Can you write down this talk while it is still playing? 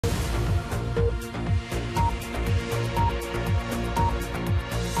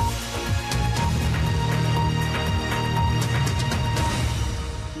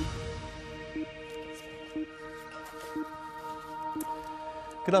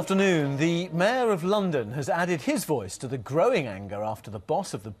Good afternoon. The Mayor of London has added his voice to the growing anger after the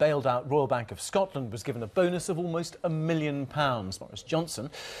boss of the bailed-out Royal Bank of Scotland was given a bonus of almost £1 million. Boris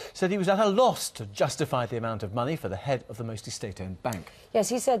Johnson said he was at a loss to justify the amount of money for the head of the most estate-owned bank. Yes,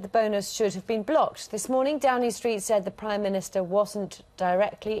 he said the bonus should have been blocked. This morning, Downing Street said the Prime Minister wasn't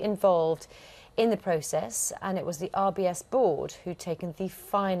directly involved in the process, and it was the RBS board who'd taken the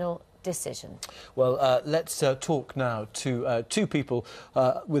final decision. Well, let's talk now to two people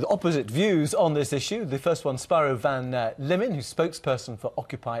with opposite views on this issue. The first one, Spyro van Limmen, who's spokesperson for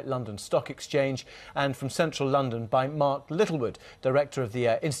Occupy London Stock Exchange, and from Central London by Mark Littlewood, director of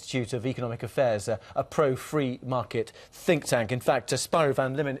the Institute of Economic Affairs, a pro-free market think tank. In fact, Spyro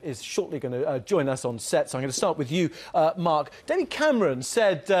van Limmen is shortly going to join us on set, so I'm going to start with you, Mark. David Cameron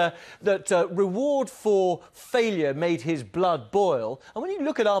said that reward for failure made his blood boil, and when you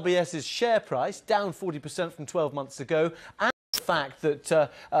look at RBS's share price, down 40% from 12 months ago, and the fact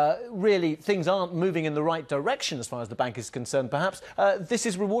that really things aren't moving in the right direction as far as the bank is concerned, perhaps, this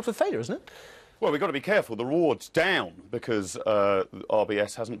is reward for failure, isn't it? Well, we've got to be careful. The reward's down because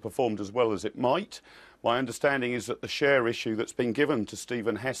RBS hasn't performed as well as it might. My understanding is that the share issue that's been given to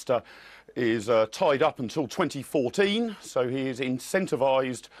Stephen Hester is tied up until 2014, so he is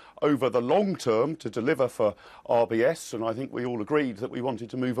incentivised over the long term to deliver for RBS, and I think we all agreed that we wanted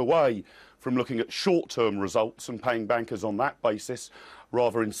to move away from looking at short-term results and paying bankers on that basis,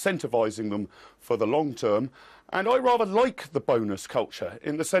 rather incentivising them for the long term. And I rather like the bonus culture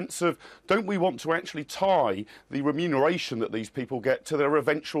in the sense of, don't we want to actually tie the remuneration that these people get to their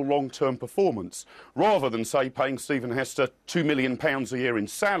eventual long-term performance, rather than, say, paying Stephen Hester £2 million a year in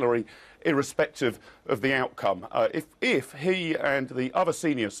salary, irrespective of the outcome. If he and the other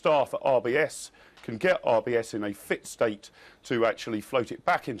senior staff at RBS can get RBS in a fit state to actually float it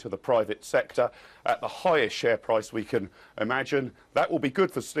back into the private sector at the highest share price we can imagine, that will be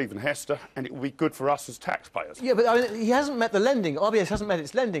good for Stephen Hester and it will be good for us as taxpayers. Yeah, but I mean, he hasn't met the lending. RBS hasn't met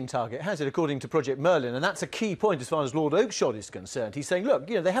its lending target, has it, according to Project Merlin? And that's a key point as far as Lord Oakeshott is concerned. He's saying, look,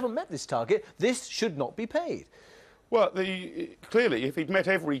 you know, they haven't met this target. This should not be paid. Well, clearly, if he'd met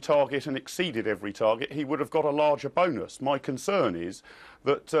every target and exceeded every target, he would have got a larger bonus. My concern is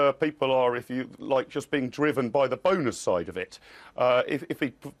that people are, if you like, just being driven by the bonus side of it. If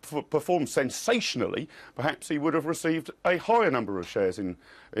he performed sensationally, perhaps he would have received a higher number of shares in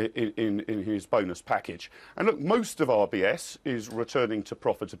his bonus package. And look, most of RBS is returning to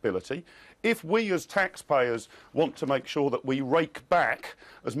profitability. If we as taxpayers want to make sure that we rake back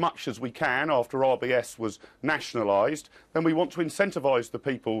as much as we can after RBS was nationalised, then we want to incentivise the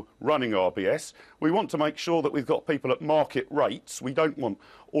people running RBS. We want to make sure that we've got people at market rates. We don't want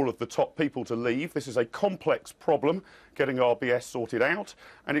all of the top people to leave. This is a complex problem, getting RBS sorted out,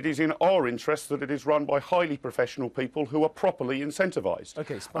 and it is in our interest that it is run by highly professional people who are properly incentivised.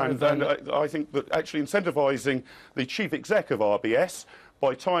 Okay, and I think that actually incentivising the chief exec of RBS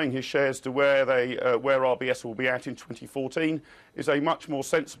by tying his shares to where RBS will be at in 2014 is a much more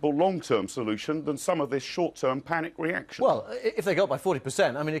sensible long-term solution than some of this short-term panic reaction. Well, if they go up by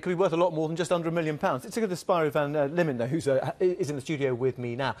 40%, I mean, it could be worth a lot more than just under £1 million. Let's look at the Spyro van Limmen, though, who is in the studio with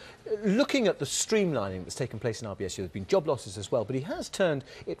me now. Looking at the streamlining that's taken place in RBS, there have been job losses as well, but he has turned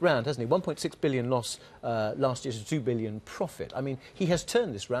it round, hasn't he? 1.6 billion loss last year to 2 billion profit. I mean, he has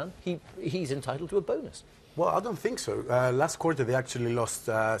turned this round. He's entitled to a bonus. Well, I don't think so. Last quarter, they actually lost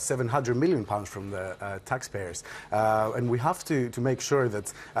 £700 million from the taxpayers. And we have to make sure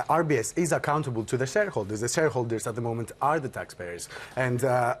that RBS is accountable to the shareholders. The shareholders at the moment are the taxpayers. And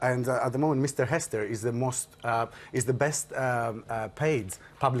at the moment, Mr. Hester is the best paid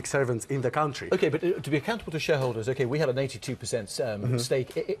public servant in the country. OK, but to be accountable to shareholders, OK, we have an 82%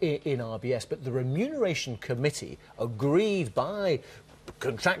 stake in RBS, but the Remuneration Committee, agreed by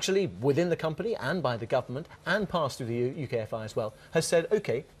contractually within the company and by the government and passed through the UKFI as well, has said,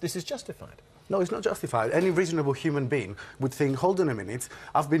 OK, this is justified. No, it's not justified. Any reasonable human being would think, hold on a minute,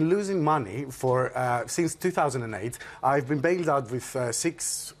 I've been losing money since 2008. I've been bailed out with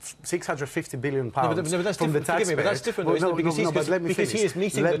 £650 billion from the taxpayers. But that's different, because he is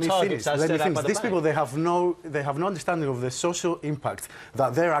meeting the targets as set out by the These bank. people, they have no understanding of the social impact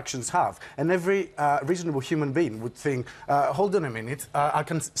that their actions have. And every reasonable human being would think, hold on a minute, I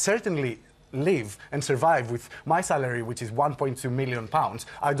can certainly live and survive with my salary, which is £1.2 million.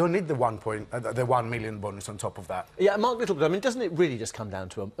 I don't need the 1 million bonus on top of that. Yeah, Mark Littlewood, I mean, doesn't it really just come down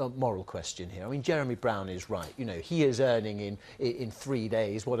to a moral question here? I mean, Jeremy Brown is right. You know, he is earning in 3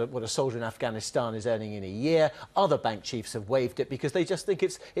 days what a soldier in Afghanistan is earning in a year. Other bank chiefs have waived it because they just think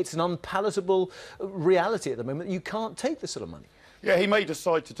it's an unpalatable reality at the moment. You can't take this sort of money. Yeah, he may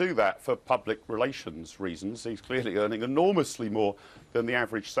decide to do that for public relations reasons. He's clearly earning enormously more than the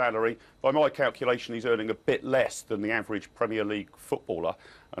average salary. By my calculation, he's earning a bit less than the average Premier League footballer.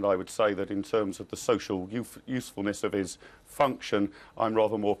 And I would say that in terms of the social usefulness of his function, I'm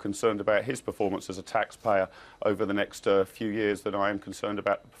rather more concerned about his performance as a taxpayer over the next few years than I am concerned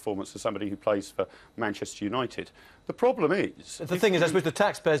about the performance of somebody who plays for Manchester United. The problem is... The thing is, I suppose the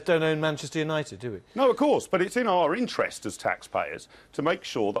taxpayers don't own Manchester United, do we? No, of course, but it's in our interest as taxpayers to make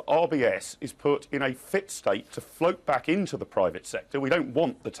sure that RBS is put in a fit state to float back into the private sector. We don't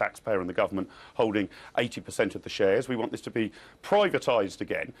want the taxpayer and the government holding 80% of the shares. We want this to be privatised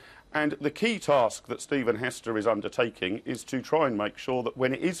again. And the key task that Stephen Hester is undertaking is to try and make sure that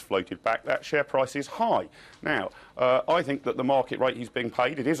when it is floated back, that share price is high. Now, I think that the market rate he's being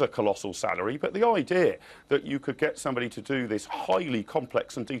paid, it is a colossal salary, but the idea that you could get somebody to do this highly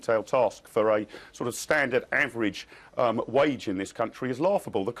complex and detailed task for a sort of standard average wage in this country is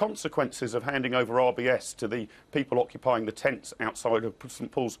laughable. The consequences of handing over RBS to the people occupying the tents outside of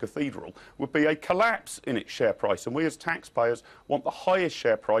St Paul's Cathedral would be a collapse in its share price, and we as taxpayers want the highest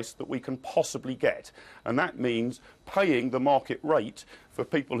share price that we can possibly get, and that means paying the market rate for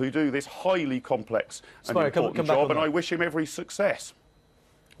people who do this highly complex and important job, and I wish him every success.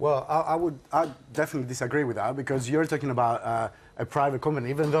 Well, I definitely disagree with that, because you're talking about a private company,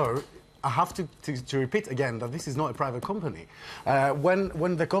 even though I have to repeat again that this is not a private company.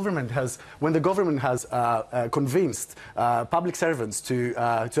 When the government has convinced public servants to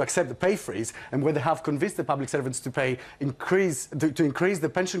accept the pay freeze, and when they have convinced the public servants to increase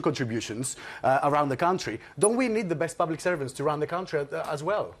the pension contributions around the country, don't we need the best public servants to run the country as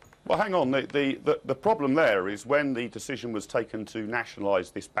well? Well, hang on. The problem there is when the decision was taken to nationalise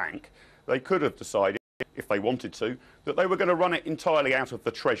this bank, they could have decided, if they wanted to, that they were going to run it entirely out of the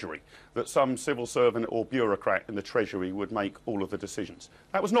Treasury, that some civil servant or bureaucrat in the Treasury would make all of the decisions.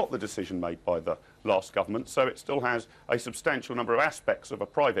 That was not the decision made by the last government, so it still has a substantial number of aspects of a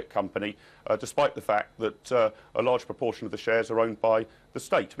private company, despite the fact that a large proportion of the shares are owned by the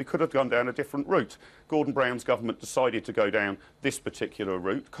state. We could have gone down a different route. Gordon Brown's government decided to go down this particular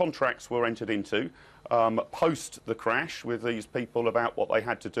route. Contracts were entered into post the crash with these people about what they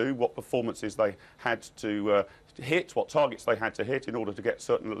had to do, what performances they had to hit, what targets they had to hit in order to get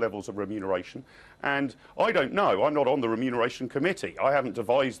certain levels of remuneration. And I don't know, I'm not on the remuneration committee. I haven't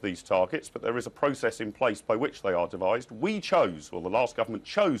devised these targets, but there is a process in place by which they are devised. We chose, well, the last government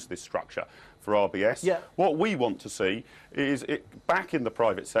chose this structure for RBS. Yeah. What we want to see is it back in the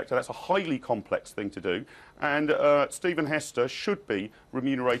private sector. That's a highly complex thing to do. And Stephen Hester should be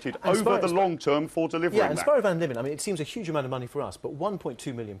remunerated over the long term for delivering that. Yeah, and Sparrow Van Liemen, I mean, it seems a huge amount of money for us, but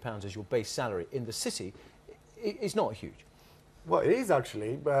 £1.2 million as your base salary in the city is not huge. Well, it is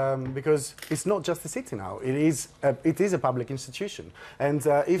actually, because it's not just a city now. It is a public institution. And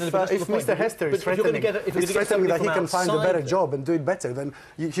if Mr. Hester is threatening that he can find a better job and do it better, then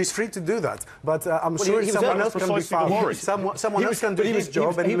he's free to do that. But I'm sure someone else can be found. Someone else can do his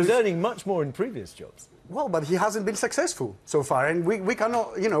job. He was earning much more in previous jobs. Well, but he hasn't been successful so far, and we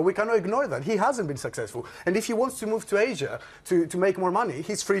cannot ignore that. He hasn't been successful. And if he wants to move to Asia to make more money,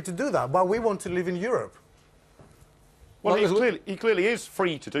 he's free to do that. But we want to live in Europe. Well, he clearly is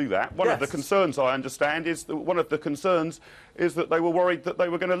free to do that. One of the concerns, I understand, is that they were worried that they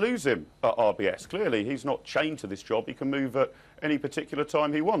were going to lose him at RBS. Clearly, he's not chained to this job. He can move at any particular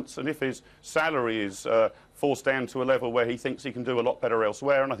time he wants. And if his salary is forced down to a level where he thinks he can do a lot better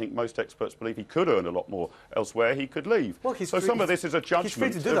elsewhere, and I think most experts believe he could earn a lot more elsewhere, he could leave. Well, so some of this is a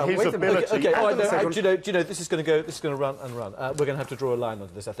judgment of his ability. Okay, all right, do you know, this is going to run and run. We're going to have to draw a line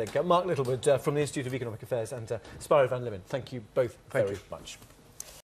under this, I think. Mark Littlewood from the Institute of Economic Affairs and Sparrow Van Liemen, thank you both very much.